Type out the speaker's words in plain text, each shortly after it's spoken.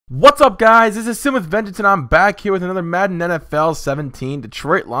What's up, guys? This is Sim with Vengeance, and I'm back here with another Madden NFL 17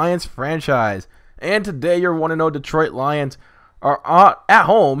 Detroit Lions franchise. And today, your 1-0 Detroit Lions are at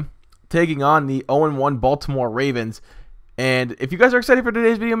home taking on the 0-1 Baltimore Ravens. And if you guys are excited for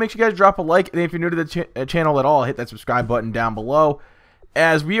today's video, make sure you guys drop a like. And if you're new to the channel at all, hit that subscribe button down below.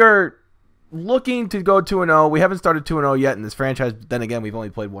 As we are looking to go 2-0. We haven't started 2-0 yet in this franchise. But then again, we've only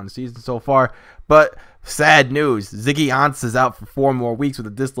played one season so far. But sad news. Ziggy Ansah is out for 4 more weeks with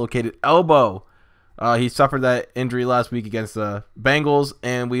a dislocated elbow. He suffered that injury last week against the Bengals,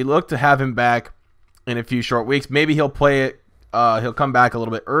 and we look to have him back in a few short weeks. Maybe he'll play it. He'll come back a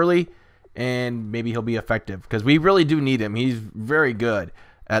little bit early, and maybe he'll be effective because we really do need him. He's very good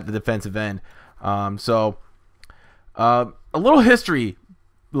at the defensive end. A little history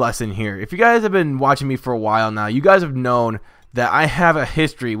lesson here. If you guys have been watching me for a while now, you guys have known that I have a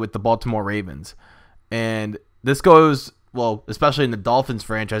history with the Baltimore Ravens. And this goes, well, especially in the Dolphins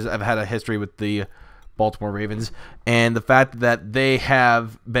franchise, I've had a history with the Baltimore Ravens. And the fact that they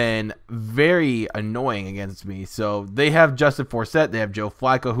have been very annoying against me. So they have Justin Forsett, they have Joe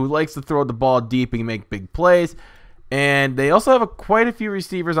Flacco, who likes to throw the ball deep and make big plays. And they also have quite a few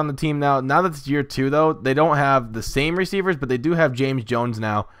receivers on the team now. Now that it's year 2, though, they don't have the same receivers, but they do have James Jones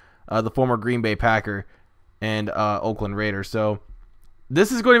now, the former Green Bay Packer and Oakland Raider. So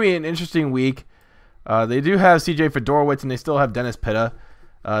this is going to be an interesting week. They do have C.J. Fedorowicz, and they still have Dennis Pitta.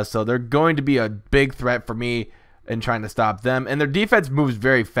 So they're going to be a big threat for me in trying to stop them. And their defense moves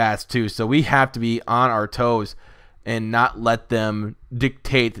very fast, too. So we have to be on our toes and not let them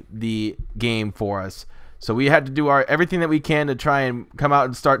dictate the game for us. So we had to do everything that we can to try and come out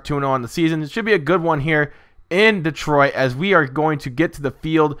and start 2-0 on the season. It should be a good one here in Detroit as we are going to get to the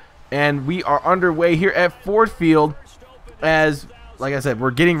field. And we are underway here at Ford Field as, like I said,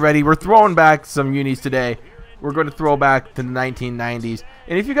 we're getting ready. We're throwing back some unis today. We're going to throw back to the 1990s.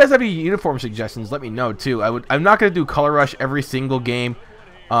 And if you guys have any uniform suggestions, let me know too. I'm not going to do Color Rush every single game,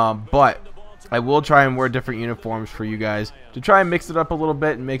 but I will try and wear different uniforms for you guys to try and mix it up a little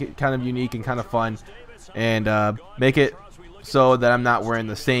bit and make it kind of unique and kind of fun. And make it so that I'm not wearing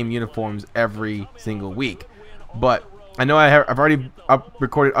the same uniforms every single week. But I know I've already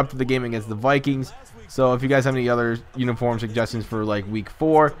recorded up to the game against the Vikings. So if you guys have any other uniform suggestions for like week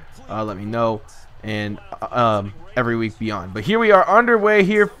 4, let me know. And every week beyond. But here we are underway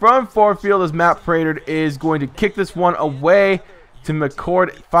here from Ford Field as Matt Prater is going to kick this one away to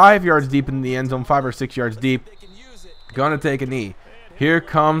McCord 5 yards deep in the end zone, 5 or 6 yards deep. Gonna take a knee. Here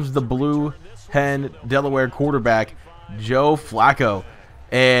comes the Blue Hen Delaware quarterback Joe Flacco,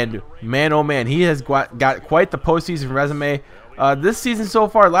 and man oh man, he has got quite the postseason resume this season so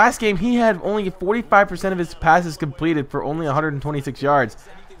far. Last game he had only 45% of his passes completed for only 126 yards.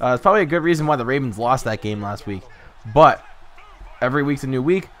 It's probably a good reason why the Ravens lost that game last week. But every week's a new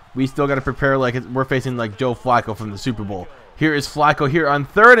week. We still got to prepare like we're facing like Joe Flacco from the Super Bowl. Here is Flacco here on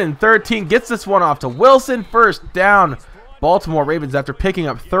 3rd and 13, gets this one off to Wilson. First down, Baltimore Ravens after picking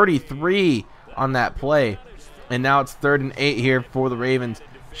up 33 on that play. And now it's 3rd and 8 here for the Ravens.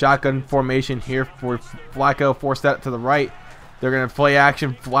 Shotgun formation here for Flacco. Forced that to the right. They're going to play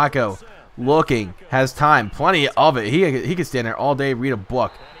action. Flacco looking, has time, plenty of it. He can stand there all day, read a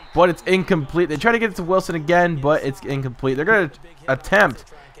book. But it's incomplete. They try to get it to Wilson again, but it's incomplete. They're going to attempt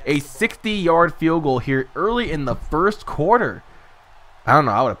a 60-yard field goal here early in the first quarter. I don't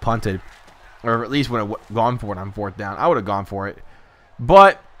know. I would have punted, or at least would have gone for it on 4th down. I would have gone for it.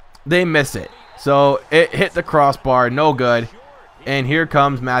 But they miss it. So it hit the crossbar, no good. And here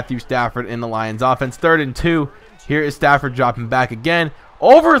comes Matthew Stafford in the Lions offense. 3rd and 2. Here is Stafford dropping back again.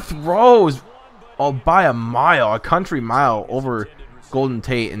 Overthrows by a mile, a country mile over Golden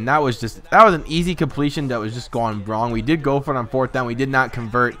Tate. And that was an easy completion that was just going wrong. We did go for it on 4th down. We did not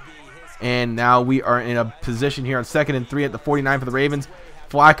convert. And now we are in a position here on 2nd and 3 at the 49 for the Ravens.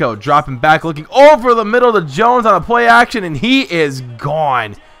 Flacco dropping back, looking over the middle to Jones on a play action, and he is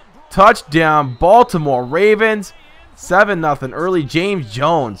gone. Touchdown, Baltimore Ravens. 7-0 early. James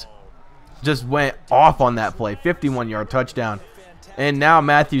Jones just went off on that play. 51-yard touchdown. And now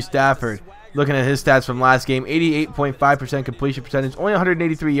Matthew Stafford, looking at his stats from last game, 88.5% completion percentage, only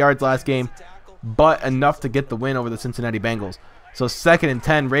 183 yards last game, but enough to get the win over the Cincinnati Bengals. So 2nd and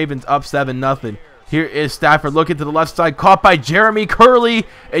 10, Ravens up 7-0. Here is Stafford looking to the left side, caught by Jeremy Curley.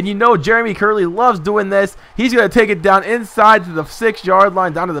 And you know Jeremy Curley loves doing this. He's going to take it down inside to the 6-yard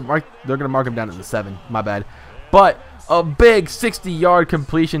line, down to the mark. They're going to mark him down to the 7. My bad. But a big 60-yard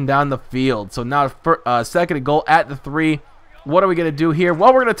completion down the field. So now 2nd and goal at the 3. What are we going to do here?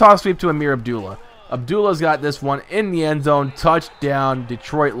 Well, we're going to toss sweep to Amir Abdullah. Abdullah's got this one in the end zone. Touchdown,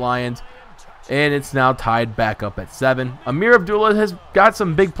 Detroit Lions. and it's now tied back up at 7. Ameer Abdullah has got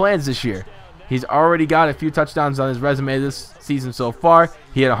some big plans this year. He's already got a few touchdowns on his resume this season so far.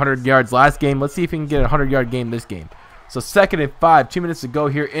 He had 100 yards last game. Let's see if he can get a 100-yard game this game. So 2nd and 5, 2 minutes to go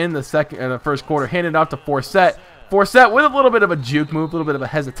here in the first quarter. Handed off to Forsett. Forsett with a little bit of a juke move, a little bit of a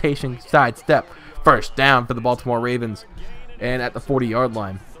hesitation, sidestep. First down for the Baltimore Ravens, and at the 40-yard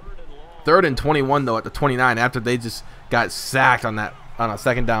line. 3rd and 21 though at the 29 after they just got sacked on a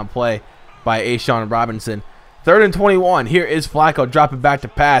 2nd down play by A'Shawn Robinson. 3rd and 21. Here is Flacco dropping back to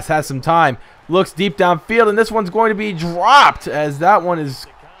pass. Has some time. Looks deep downfield, and this one's going to be dropped as that one is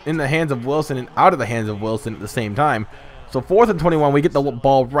in the hands of Wilson and out of the hands of Wilson at the same time. So 4th and 21. We get the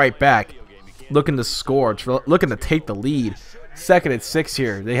ball right back. Looking to score. Looking to take the lead. 2nd and 6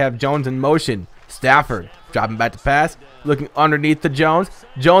 here. They have Jones in motion. Stafford dropping back to pass. Looking underneath to Jones.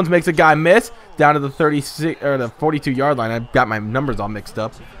 Jones makes a guy miss down to the 36 or the 42-yard line. I've got my numbers all mixed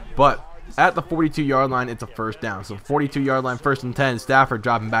up, but at the 42-yard line, it's a first down. So 42-yard line, 1st and 10. Stafford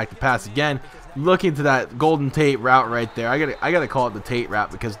dropping back to pass again. Looking to that Golden Tate route right there. I gotta call it the Tate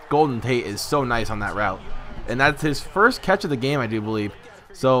route because Golden Tate is so nice on that route, and that's his first catch of the game, I do believe.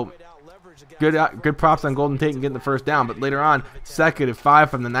 So good props on Golden Tate and getting the first down. But later on, 2nd and 5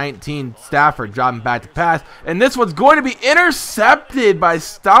 from the 19. Stafford dropping back to pass, and this one's going to be intercepted by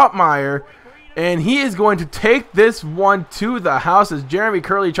Stoutmeyer. And he is going to take this one to the house as Jeremy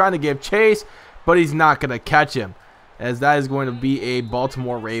Curley trying to give chase, but he's not going to catch him, as that is going to be a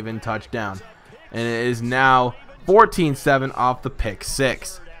Baltimore Raven touchdown. And it is now 14-7 off the pick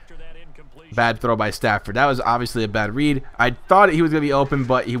 6. Bad throw by Stafford. That was obviously a bad read. I thought he was going to be open,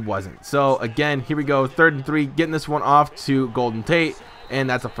 but he wasn't. So again, here we go. 3rd and 3, getting this one off to Golden Tate, and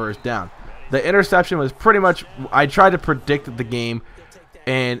that's a first down. The interception was pretty much, I tried to predict the game,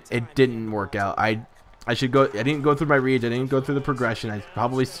 and it didn't work out. I didn't go through my reads. I didn't go through the progression. I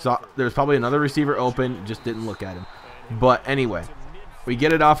probably saw there's probably another receiver open, just didn't look at him. But anyway, we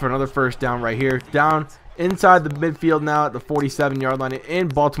get it off for another first down right here. Down inside the midfield now at the 47-yard line in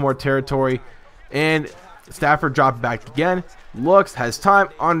Baltimore territory, and Stafford dropped back again. Looks, has time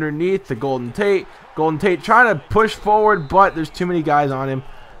underneath the Golden Tate. Golden Tate trying to push forward, but there's too many guys on him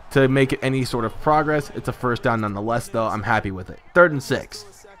to make it any sort of progress. It's a first down nonetheless, though. I'm happy with it. 3rd and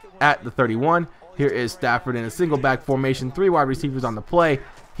 6 at the 31. Here is Stafford in a single back formation. 3 wide receivers on the play.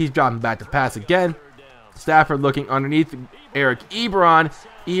 He's dropping back to pass again. Stafford looking underneath Eric Ebron.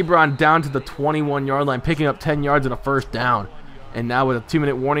 Ebron down to the 21-yard line, picking up 10 yards and a first down. And now with a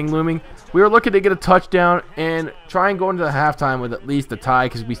 2-minute warning looming, we were looking to get a touchdown and try and go into the halftime with at least a tie,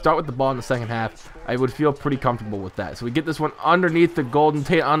 because we start with the ball in the second half. I would feel pretty comfortable with that. So we get this one underneath the Golden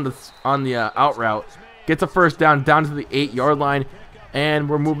Tate on the out route. Gets a first down to the 8-yard line, and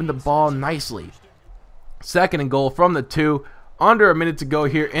we're moving the ball nicely. 2nd and goal from the 2. Under a minute to go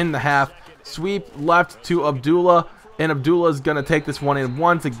here in the half. Sweep left to Abdullah, and Abdullah is going to take this one in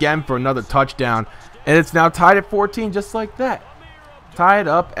once again for another touchdown. And it's now tied at 14 just like that. Tied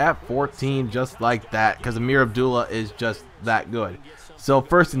up at 14 just like that, because Ameer Abdullah is just that good. So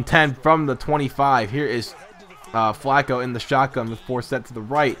 1st and 10 from the 25. Here is Flacco in the shotgun with Forsett to the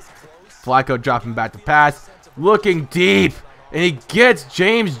right. Flacco dropping back to pass. Looking deep. And he gets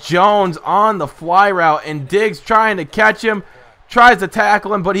James Jones on the fly route. And Diggs trying to catch him. Tries to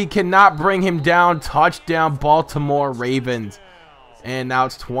tackle him, but he cannot bring him down. Touchdown, Baltimore Ravens. And now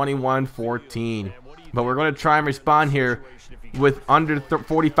it's 21-14. But we're going to try and respond here with under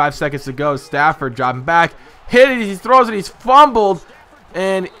 45 seconds to go. Stafford dropping back. Hit it. He throws it. He's fumbled.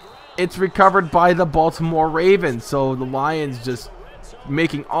 And it's recovered by the Baltimore Ravens. So the Lions just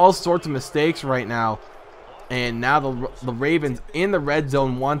making all sorts of mistakes right now. And now the Ravens in the red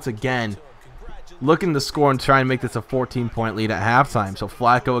zone once again, looking to score and try and make this a 14-point lead at halftime. So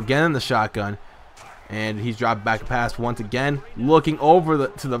Flacco again in the shotgun. And he's dropped back a pass once again. Looking over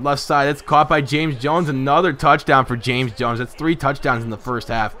to the left side. It's caught by James Jones. Another touchdown for James Jones. That's 3 touchdowns in the first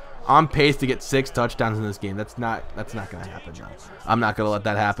half. On pace to get 6 touchdowns in this game. That's not going to happen, though. I'm not going to let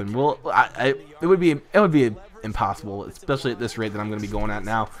that happen. Well, it would be impossible, especially at this rate that I'm going to be going at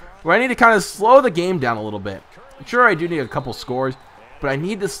now, where I need to kind of slow the game down a little bit. Sure, I do need a couple scores, but I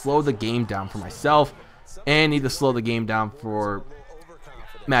need to slow the game down for myself and need to slow the game down for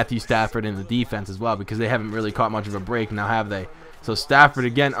Matthew Stafford and the defense as well, because they haven't really caught much of a break now, have they? So Stafford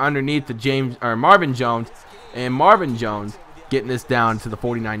again underneath the Marvin Jones, and Marvin Jones getting this down to the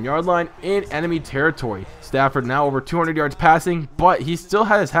 49-yard line in enemy territory. Stafford now over 200 yards passing, but he still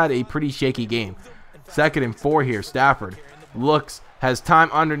has had a pretty shaky game. 2nd and 4 here. Stafford has time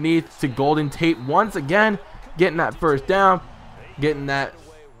underneath to Golden Tate once again, getting that first down, getting that.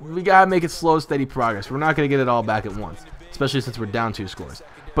 We got to make it slow, steady progress. We're not going to get it all back at once, especially since we're down 2 scores.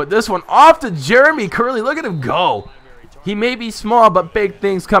 But this one off to Jeremy Curley. Look at him go. He may be small, but big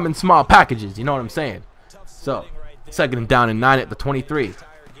things come in small packages. You know what I'm saying? So, 2nd and down and 9 at the 23.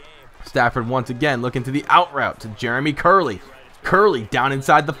 Stafford once again looking to the out route to Jeremy Curley. Curley down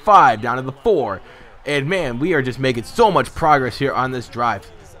inside the 5, down to the 4. And man, we are just making so much progress here on this drive.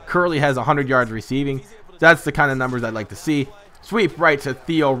 Curley has 100 yards receiving. That's the kind of numbers I'd like to see. Sweep right to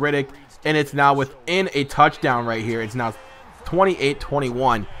Theo Riddick, and it's now within a touchdown right here. It's now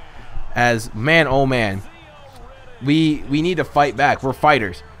 28-21. As man, oh man, we need to fight back. We're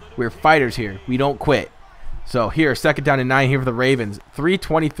fighters. We're fighters here. We don't quit. So here, 2nd down and 9 here for the Ravens.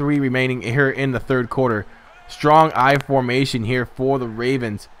 3:23 remaining here in the 3rd quarter. Strong I formation here for the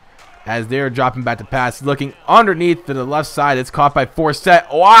Ravens as they're dropping back to pass. Looking underneath to the left side. It's caught by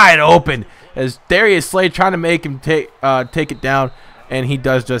Forsett. Wide open as Darius Slay trying to make him take it down. And he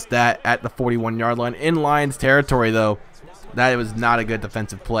does just that at the 41-yard line. In Lions territory, though. That was not a good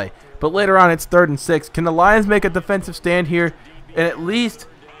defensive play. But later on, it's 3rd and 6. Can the Lions make a defensive stand here and at least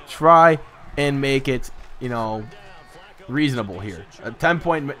try and make it, you know, reasonable here? A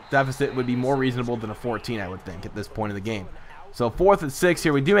 10-point deficit would be more reasonable than a 14, I would think, at this point of the game. So 4th and 6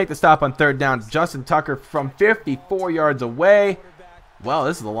 here. We do make the stop on 3rd down. Justin Tucker from 54 yards away. Well,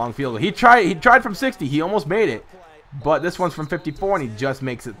 this is a long field goal. He tried from 60. He almost made it. But this one's from 54, and he just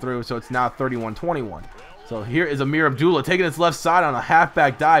makes it through. So it's now 31-21. So here is Amir Abdullah taking his left side on a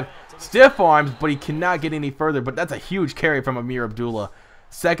halfback dive. Stiff arms, but he cannot get any further. But that's a huge carry from Amir Abdullah.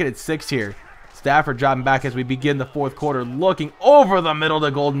 2nd and 6 here. Stafford dropping back as we begin the 4th quarter. Looking over the middle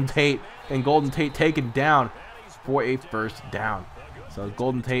to Golden Tate. And Golden Tate taken down for a 1st down. So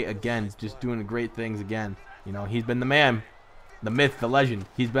Golden Tate, again, just doing great things again. You know, he's been the man, the myth, the legend.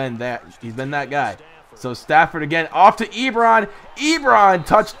 He's been that guy. So Stafford again off to Ebron. Ebron,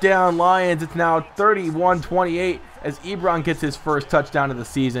 touchdown Lions. It's now 31-28 as Ebron gets his 1st touchdown of the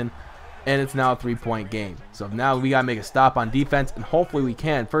season. And it's now a 3-point game. So now we got to make a stop on defense, and hopefully we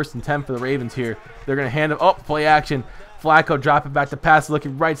can. 1st and 10 for the Ravens here. They're going to hand him up, play action. Flacco dropping back to pass,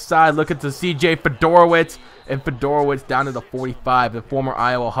 looking right side, looking to CJ Fedorowicz. And Fedorowicz down to the 45. The former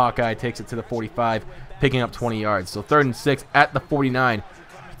Iowa Hawkeye takes it to the 45, picking up 20 yards. So 3rd and 6 at the 49.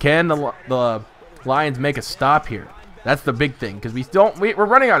 Can the Lions make a stop here? That's the big thing, because we're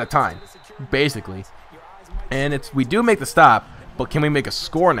running out of time, basically. And we do make the stop, but can we make a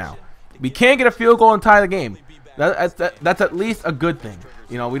score now? We can't get a field goal and tie the game. That's at least a good thing.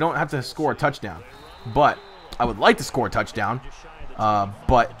 You know, we don't have to score a touchdown. But I would like to score a touchdown.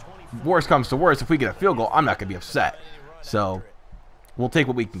 But worst comes to worst, if we get a field goal, I'm not going to be upset. So we'll take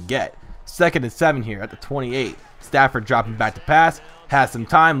what we can get. 2nd and 7 here at the 28. Stafford dropping back to pass. Has some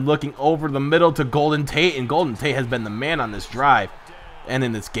time, looking over the middle to Golden Tate. And Golden Tate has been the man on this drive and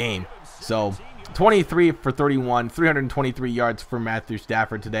in this game. So 23 for 31, 323 yards for Matthew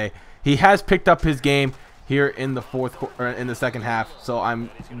Stafford today. He has picked up his game here in the 2nd half, so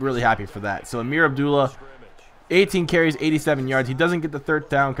I'm really happy for that. So Amir Abdullah, 18 carries, 87 yards. He doesn't get the 3rd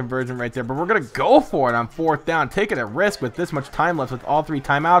down conversion right there, but we're going to go for it on 4th down, taking a risk with this much time left with all 3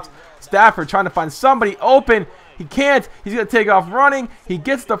 timeouts. Stafford trying to find somebody open. He can't. He's going to take off running. He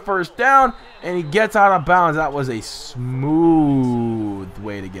gets the 1st down, and he gets out of bounds. That was a smooth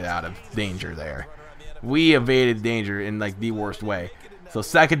way to get out of danger there. We evaded danger in like the worst way. So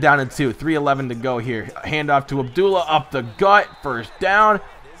 2nd down and 2, 3:11 to go here. Handoff to Abdullah up the gut, 1st down.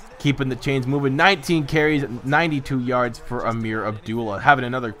 Keeping the chains moving. 19 carries, 92 yards for Amir Abdullah. Having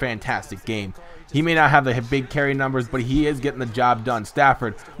another fantastic game. He may not have the big carry numbers, but he is getting the job done.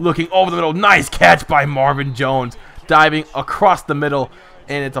 Stafford looking over the middle. Nice catch by Marvin Jones. Diving across the middle,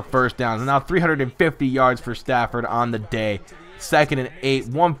 and it's a 1st down. So now 350 yards for Stafford on the day. 2nd and 8,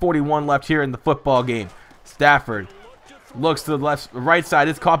 1:41 left here in the football game. Stafford looks to the right side.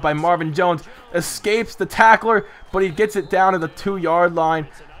 It's caught by Marvin Jones. Escapes the tackler, but he gets it down to the 2-yard line.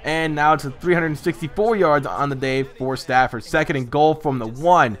 And now to 364 yards on the day for Stafford. 2nd and goal from the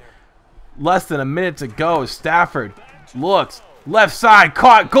 1. Less than a minute to go. Stafford looks left side.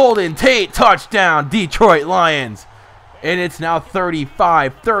 Caught Golden Tate. Touchdown, Detroit Lions. And it's now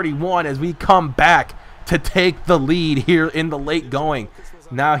 35-31 as we come back to take the lead here in the late going.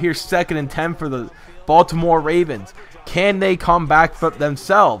 Now here's 2nd and 10 for the Baltimore Ravens. Can they come back for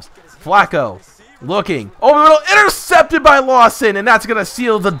themselves? Flacco looking over the middle, intercepted by Lawson, and that's going to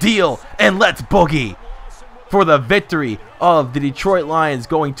seal the deal. And let's boogie for the victory of the Detroit Lions,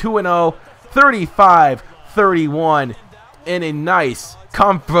 going 2-0, 35-31 in a nice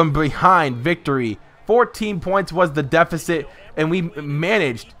come from behind victory. 14 points was the deficit, and we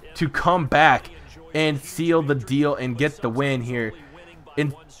managed to come back and seal the deal and get the win here.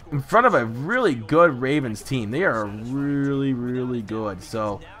 in front of a really good Ravens team. They are really, really good.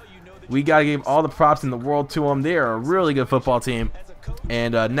 So we got to give all the props in the world to them. They are a really good football team.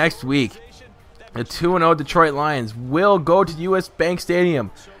 And next week, the 2-0 Detroit Lions will go to US Bank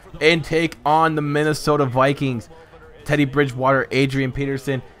Stadium and take on the Minnesota Vikings. Teddy Bridgewater, Adrian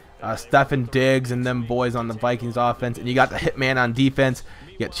Peterson, Stefan Diggs, and them boys on the Vikings offense. And you got the hitman on defense.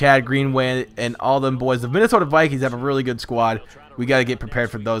 You got Chad Greenway and all them boys. The Minnesota Vikings have a really good squad. We got to get prepared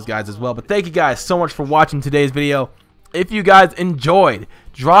for those guys as well. But thank you guys so much for watching today's video. If you guys enjoyed,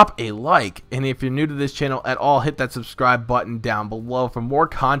 drop a like. And if you're new to this channel at all, hit that subscribe button down below for more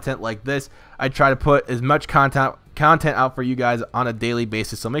content like this. I try to put as much content out for you guys on a daily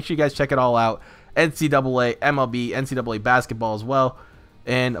basis. So make sure you guys check it all out. NCAA, MLB, NCAA basketball as well.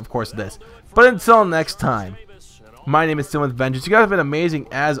 And, of course, this. But until next time, my name is Tim with Vengeance. You guys have been amazing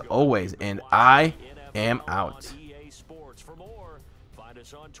as always. And I am out.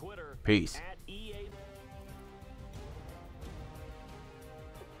 Peace.